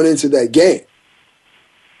going into that game?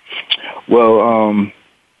 Well,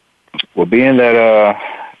 being that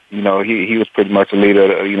he was pretty much a leader,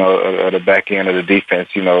 at the back end of the defense.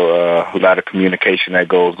 A lot of communication that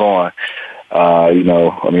goes on.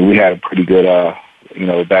 We had a pretty good,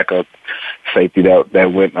 backup safety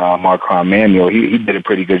that went Marquand Manuel. He did a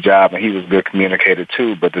pretty good job, and he was a good communicator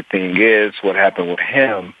too. But the thing is, what happened with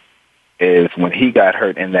him is when he got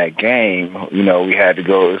hurt in that game, we had to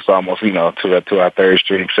go. It's almost, to our third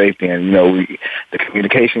string safety, and the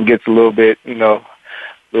communication gets a little bit,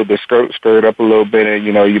 stirred up a little bit, and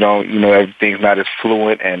everything's not as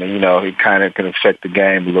fluent, and it kind of can affect the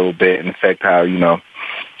game a little bit and affect how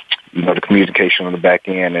the communication on the back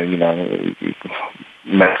end and,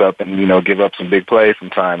 mess up and, give up some big plays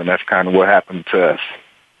sometime. And that's kind of what happened to us.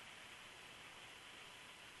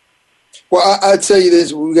 Well, I'll tell you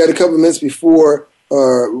this. We got a couple of minutes before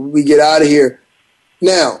we get out of here.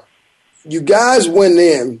 Now, you guys went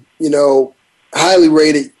in, highly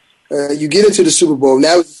rated. You get into the Super Bowl.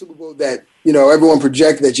 Now it's the Super Bowl that, everyone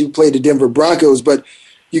projected that you played the Denver Broncos. But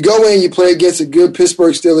you go in, you play against a good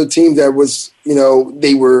Pittsburgh Steelers team that was,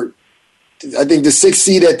 they were, I think, the 6th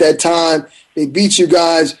seed at that time. They beat you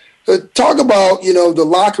guys. Talk about, the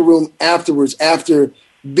locker room afterwards, after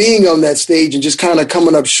being on that stage and just kind of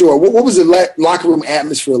coming up short. What was the locker room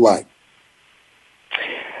atmosphere like?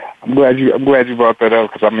 I'm glad you brought that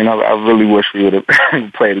up because I really wish we would have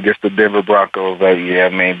played against the Denver Broncos that year.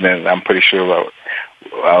 Then I'm pretty sure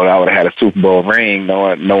I would have had a Super Bowl ring,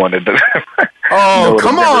 knowing that. Oh,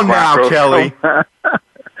 come on now, Kelly. My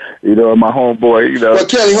homeboy,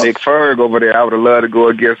 Nick Ferg over there, I would have loved to go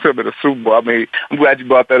against him in the Super Bowl. I'm glad you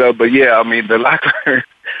brought that up. But yeah,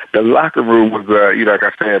 the locker room was, like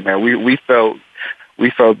I said, man, we felt,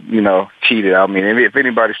 cheated. If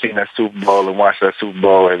anybody's seen that Super Bowl and watched that Super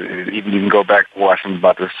Bowl, and even you can go back and watch them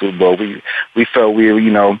about the Super Bowl, we felt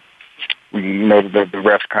the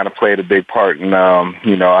refs kind of played a big part in,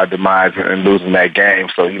 our demise and losing that game.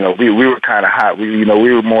 So, we were kind of hot. We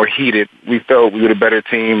were more heated. We felt we were the better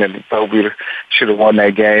team and felt we should have won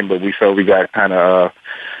that game, but we felt we got kind of,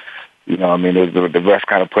 the refs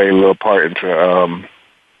kind of played a little part into,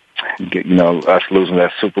 us losing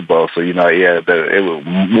that Super Bowl. So, it was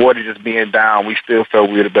more than just being down. We still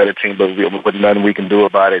felt we were the better team, but with nothing we can do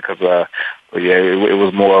about it because, it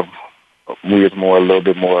was more, we was more, a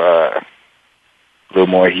little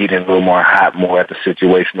more heated, a little more hot, more at the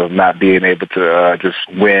situation of not being able to just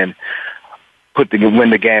win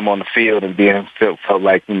the game on the field and felt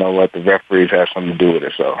like, the referees had something to do with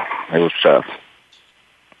it. So it was tough.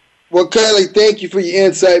 Well, Kelly, thank you for your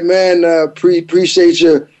insight, man. Appreciate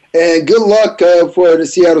you. And good luck for the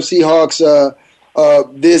Seattle Seahawks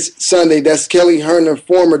this Sunday. That's Kelly Herndon,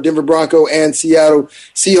 former Denver Bronco and Seattle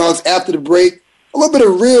Seahawks. After the break, a little bit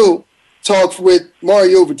of real talk with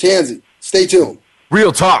Mario Bertanzi. Stay tuned.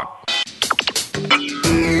 Real talk.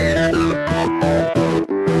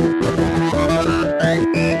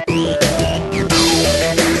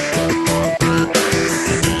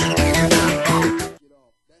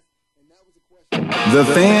 The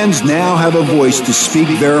fans now have a voice to speak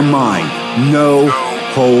their mind. No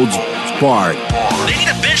holds barred. They need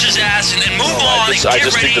to bench his ass and then move on. I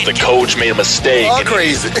just think that the coach made a mistake. All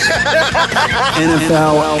crazy.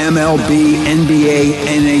 NFL, MLB, NBA,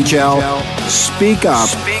 NHL. Speak up.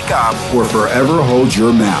 Speak up or forever hold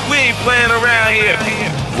your mouth. We ain't playing around here.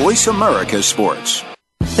 Voice America Sports.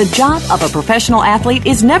 The job of a professional athlete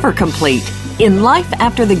is never complete. In Life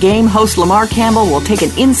After the Game, host Lamar Campbell will take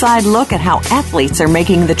an inside look at how athletes are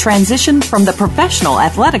making the transition from the professional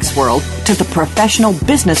athletics world to the professional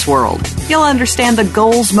business world. You'll understand the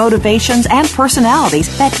goals, motivations, and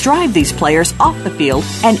personalities that drive these players off the field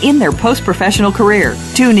and in their post-professional career.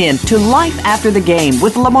 Tune in to Life After the Game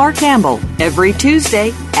with Lamar Campbell every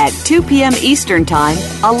Tuesday at 2 p.m. Eastern Time,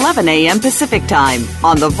 11 a.m. Pacific Time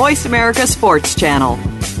on the Voice America Sports Channel.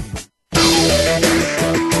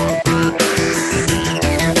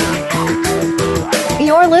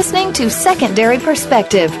 You're listening to Secondary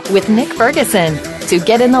Perspective with Nick Ferguson. To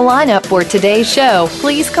get in the lineup for today's show,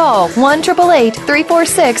 please call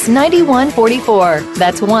 1-888-346-9144.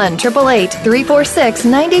 That's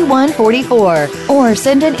 1-888-346-9144. Or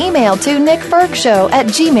send an email to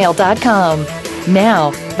nickfergshow@gmail.com.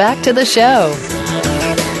 Now, back to the show.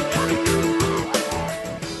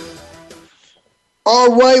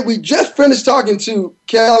 All right, we just finished talking to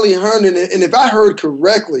Kelly Herndon, and if I heard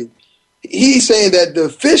correctly, he's saying that the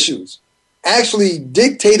officials actually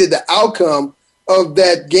dictated the outcome of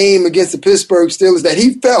that game against the Pittsburgh Steelers, that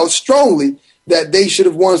he felt strongly that they should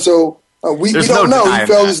have won. So we don't know. He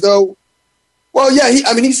felt as though,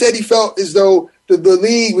 he said he felt as though the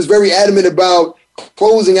league was very adamant about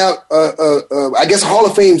closing out, a Hall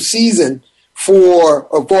of Fame season for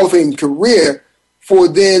a Hall of Fame career for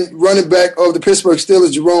then running back of the Pittsburgh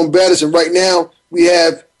Steelers, Jerome Bettis. And right now we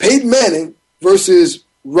have Peyton Manning versus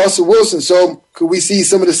Russell Wilson. So could we see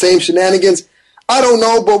some of the same shenanigans? I don't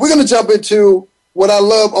know, but we're going to jump into what I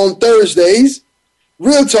love on Thursdays,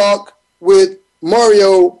 Real Talk with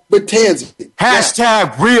Mario Bertanzi.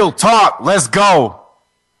 Hashtag Real Talk. Let's go.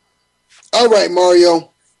 All right,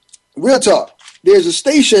 Mario. Real Talk. There's a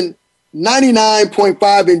station,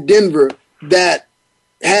 99.5 in Denver, that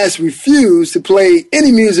has refused to play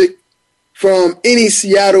any music from any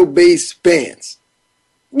Seattle-based bands.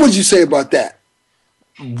 What would you say about that?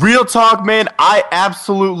 Real talk, man, I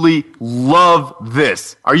absolutely love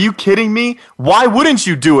this. Are you kidding me? Why wouldn't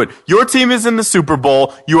you do it? Your team is in the Super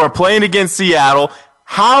Bowl. You are playing against Seattle.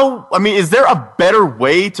 Is there a better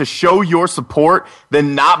way to show your support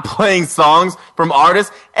than not playing songs from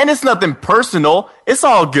artists? And it's nothing personal. It's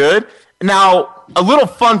all good. Now, a little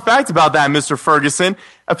fun fact about that, Mr. Ferguson.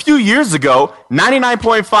 A few years ago,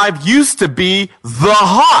 99.5 used to be The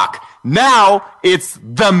Hawk. Now, it's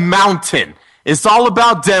The Mountain. It's all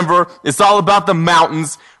about Denver. It's all about the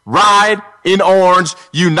mountains. Ride in orange,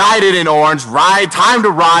 united in orange, ride, time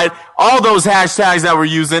to ride, all those hashtags that we're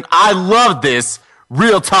using. I love this.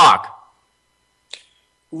 Real talk.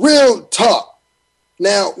 Real talk.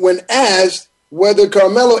 Now, when asked whether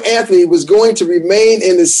Carmelo Anthony was going to remain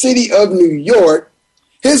in the city of New York,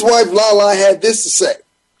 his wife Lala had this to say: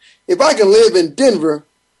 "If I can live in Denver,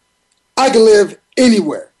 I can live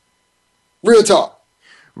anywhere." Real talk.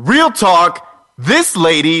 Real talk. This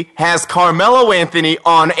lady has Carmelo Anthony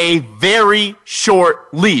on a very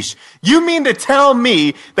short leash. You mean to tell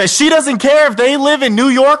me that she doesn't care if they live in New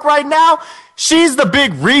York right now? She's the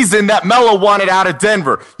big reason that Melo wanted out of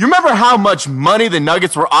Denver. You remember how much money the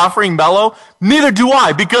Nuggets were offering Melo? Neither do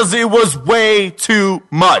I, because it was way too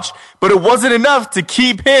much. But it wasn't enough to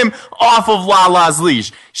keep him off of Lala's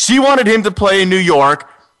leash. She wanted him to play in New York.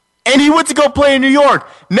 And he went to go play in New York.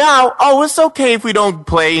 Now, it's okay if we don't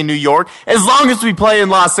play in New York, as long as we play in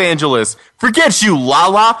Los Angeles. Forget you,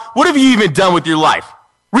 Lala. What have you even done with your life?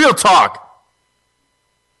 Real talk.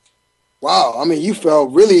 Wow, you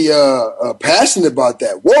felt really passionate about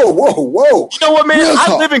that. Whoa. You know what, man?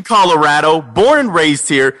 I live in Colorado, born and raised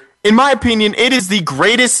here. In my opinion, it is the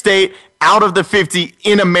greatest state out of the 50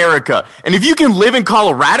 in America. And if you can live in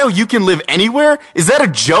Colorado, you can live anywhere? Is that a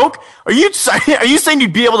joke? Are you saying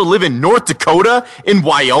you'd be able to live in North Dakota, in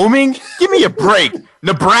Wyoming? Give me a break.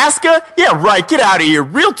 Nebraska? Yeah, right. Get out of here.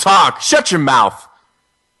 Real talk. Shut your mouth.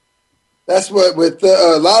 That's what with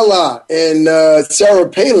Lala and Sarah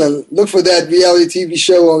Palin. Look for that reality TV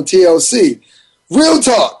show on TLC. Real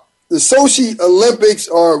talk. The Sochi Olympics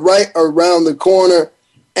are right around the corner.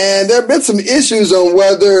 And there have been some issues on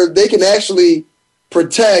whether they can actually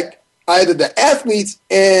protect either the athletes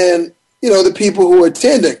and, the people who are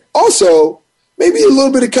attending. Also, maybe a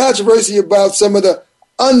little bit of controversy about some of the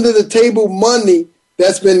under-the-table money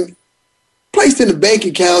that's been placed in the bank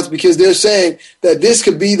accounts, because they're saying that this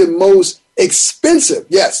could be the most expensive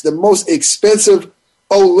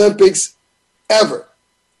Olympics ever.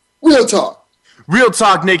 Real talk. Real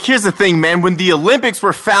talk, Nick. Here's the thing, man. When the Olympics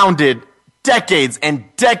were founded decades and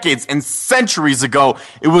centuries ago,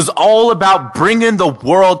 it was all about bringing the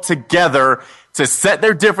world together to set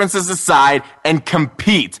their differences aside and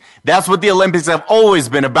compete. That's what the Olympics have always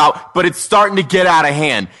been about, but it's starting to get out of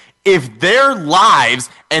hand. If their lives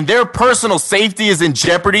and their personal safety is in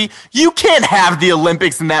jeopardy, you can't have the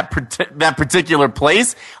Olympics in that particular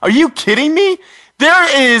place. Are you kidding me?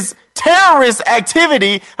 There is terrorist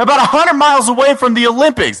activity about 100 miles away from the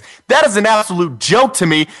Olympics. That is an absolute joke to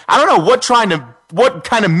me. I don't know what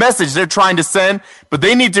kind of message they're trying to send, but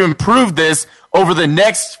they need to improve this over the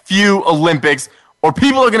next few Olympics, or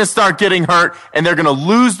people are going to start getting hurt and they're going to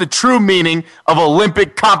lose the true meaning of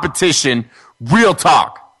Olympic competition. Real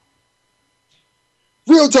talk.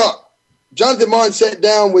 Real talk. Jonathan Martin sat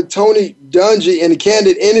down with Tony Dungy in a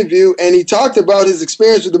candid interview, and he talked about his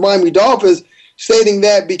experience with the Miami Dolphins, stating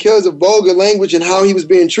that because of vulgar language and how he was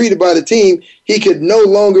being treated by the team, he could no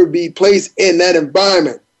longer be placed in that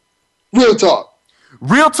environment. Real talk.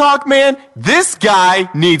 Real talk, man. This guy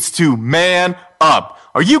needs to man up.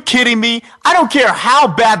 Are you kidding me? I don't care how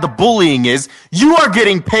bad the bullying is. You are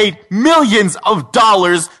getting paid millions of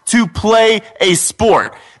dollars to play a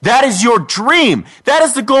sport. That is your dream. That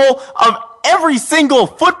is the goal of every single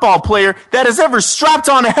football player that has ever strapped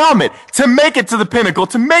on a helmet, to make it to the pinnacle,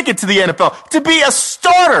 to make it to the NFL, to be a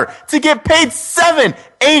starter, to get paid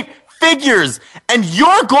 7-8 figures. And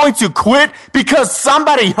you're going to quit because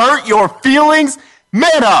somebody hurt your feelings?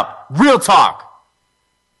 Man up. Real talk.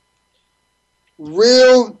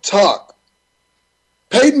 Real talk.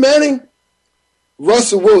 Peyton Manning,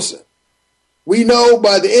 Russell Wilson. We know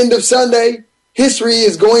by the end of Sunday, history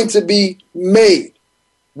is going to be made.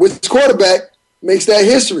 Which quarterback makes that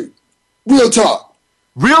history? Real talk.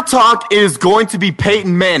 Real talk is going to be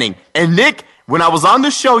Peyton Manning. And Nick, when I was on the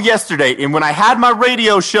show yesterday and when I had my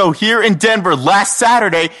radio show here in Denver last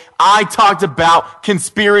Saturday, I talked about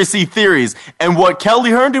conspiracy theories. And what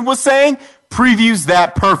Kelly Herndon was saying previews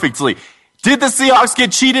that perfectly. Did the Seahawks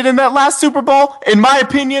get cheated in that last Super Bowl? In my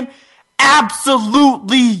opinion,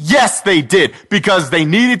 absolutely yes, they did, because they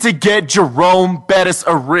needed to get Jerome Bettis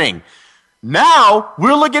a ring. Now,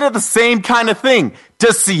 we're looking at the same kind of thing.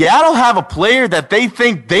 Does Seattle have a player that they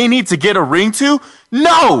think they need to get a ring to?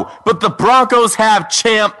 No, but the Broncos have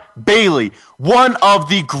Champ Bailey, one of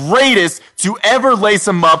the greatest to ever lace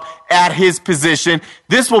him up at his position.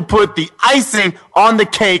 This will put the icing on the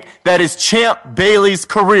cake that is Champ Bailey's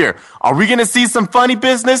career. Are we going to see some funny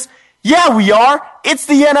business? Yeah, we are. It's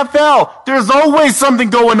the NFL. There's always something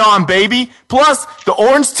going on, baby. Plus, the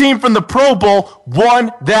orange team from the Pro Bowl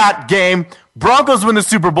won that game. Broncos win the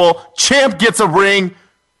Super Bowl. Champ gets a ring.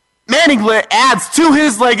 Manning adds to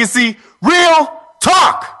his legacy. Real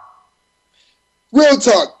talk. Real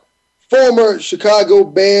talk. Former Chicago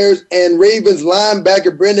Bears and Ravens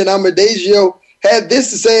linebacker Brendan Amadazio had this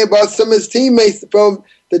to say about some of his teammates from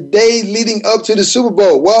the day leading up to the Super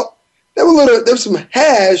Bowl. Well, there was some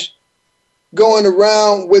hash going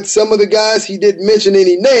around with some of the guys. He didn't mention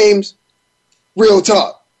any names. Real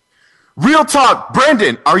talk. Real talk.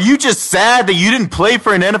 Brendan, are you just sad that you didn't play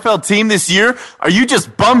for an NFL team this year? Are you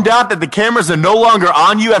just bummed out that the cameras are no longer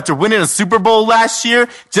on you after winning a Super Bowl last year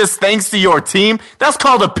just thanks to your team? That's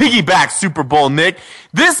called a piggyback Super Bowl, Nick.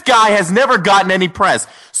 This guy has never gotten any press.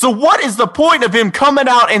 So what is the point of him coming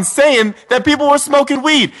out and saying that people were smoking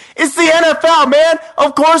weed? It's the NFL, man.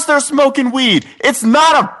 Of course they're smoking weed. It's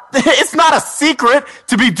not a secret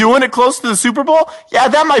to be doing it close to the Super Bowl. Yeah,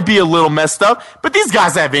 that might be a little messed up, but these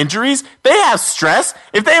guys have injuries. They have stress.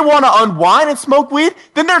 If they want to unwind and smoke weed,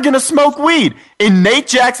 then they're going to smoke weed. In Nate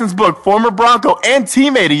Jackson's book, former Bronco and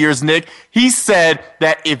teammate of yours, Nick, he said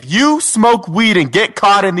that if you smoke weed and get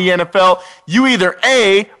caught in the NFL, you either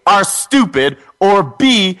A, are stupid, or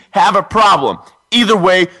B, have a problem. Either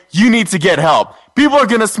way, you need to get help. People are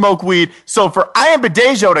going to smoke weed. So for Ian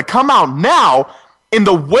Badejio to come out now in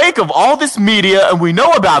the wake of all this media, and we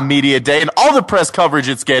know about Media Day and all the press coverage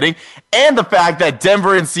it's getting, and the fact that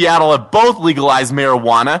Denver and Seattle have both legalized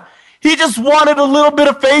marijuana, he just wanted a little bit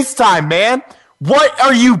of face time, man. What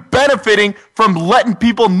are you benefiting from letting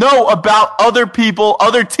people know about other people,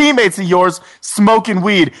 other teammates of yours smoking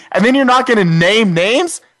weed? And then you're not going to name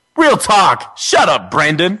names? Real talk. Shut up,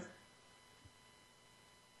 Brendan.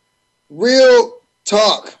 Real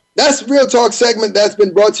talk. That's Real Talk segment that's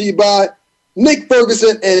been brought to you by Nick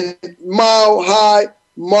Ferguson and Mile High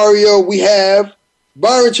Mario. We have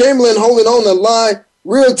Byron Chamberlain holding on the line.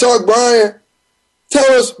 Real talk, Byron.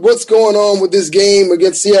 Tell us what's going on with this game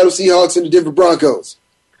against Seattle Seahawks and the Denver Broncos.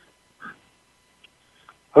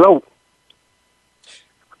 Hello.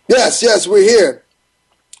 Yes, we're here.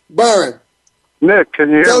 Byron. Nick, can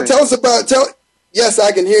you hear me? Tell us about. Yes,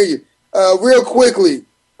 I can hear you. Real quickly,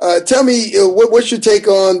 tell me what's your take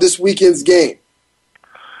on this weekend's game?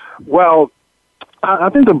 Well, I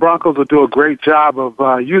think the Broncos will do a great job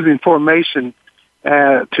of using formation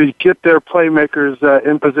to get their playmakers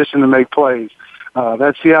in position to make plays.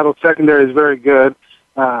 That Seattle secondary is very good,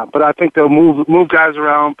 but I think they'll move guys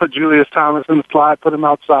around, put Julius Thomas in the slot, put him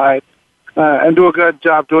outside, and do a good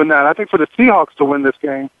job doing that. I think for the Seahawks to win this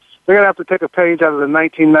game, they're going to have to take a page out of the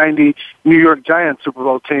 1990 New York Giants Super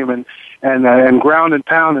Bowl team and ground and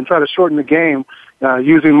pound and try to shorten the game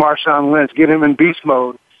using Marshawn Lynch, get him in beast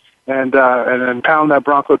mode, and pound that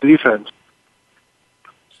Bronco defense.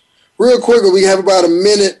 Real quickly, we have about a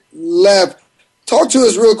minute left. Talk to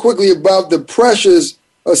us real quickly about the pressures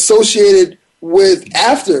associated with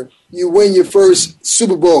after you win your first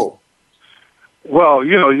Super Bowl. Well,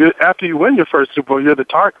 after you win your first Super Bowl, you're the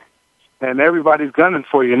target, and everybody's gunning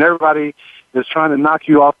for you, and everybody is trying to knock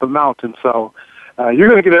you off the mountain. So you're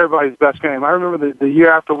going to get everybody's best game. I remember the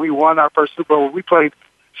year after we won our first Super Bowl, we played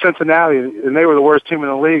Cincinnati, and they were the worst team in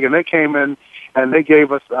the league, and they came in and they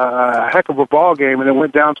gave us a heck of a ball game, and it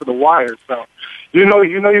went down to the wire. So you're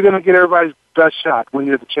going to get everybody's best shot when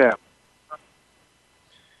you're the champ.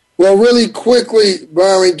 Well, really quickly,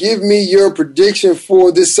 Byron, give me your prediction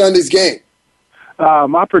for this Sunday's game.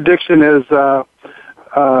 My prediction is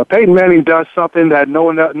Peyton Manning does something that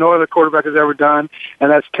no other quarterback has ever done,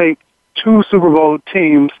 and that's take two different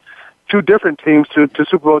teams to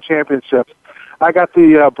Super Bowl championships. I got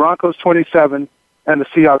the Broncos 27 and the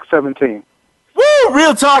Seahawks 17. Woo!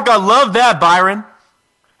 Real talk. I love that, Byron.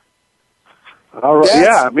 All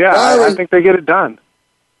right. Yeah. I think they get it done.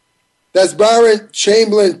 That's Byron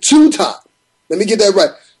Chamberlain, two-time. Let me get that right.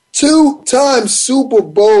 Two-time Super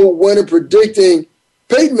Bowl winner predicting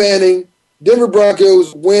Peyton Manning, Denver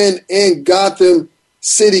Broncos win in Gotham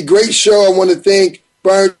City. Great show. I want to thank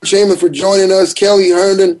Byron Chamberlain for joining us, Kelly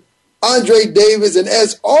Herndon, Andre Davis, and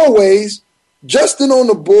as always, Justin on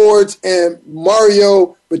the boards and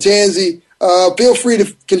Mario Batanzi. Feel free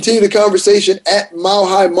to continue the conversation at Mile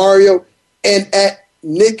High Mario and at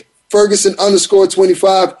Nick Ferguson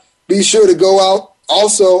 _25. Be sure to go out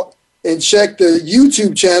also and check the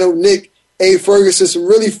YouTube channel, Nick A. Ferguson. Some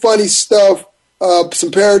really funny stuff,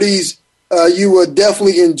 some parodies you will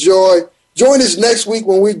definitely enjoy. Join us next week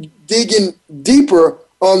when we dig in deeper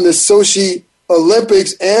on the Sochi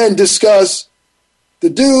Olympics and discuss the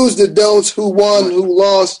do's, the don'ts, who won, who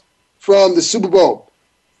lost from the Super Bowl.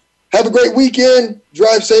 Have a great weekend.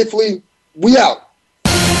 Drive safely. We out.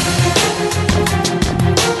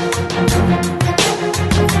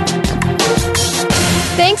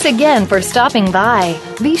 Thanks again for stopping by.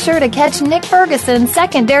 Be sure to catch Nick Ferguson's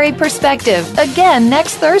Secondary Perspective again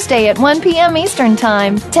next Thursday at 1 p.m. Eastern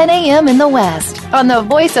Time, 10 a.m. in the West, on the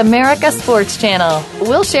Voice America Sports Channel.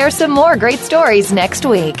 We'll share some more great stories next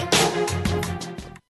week.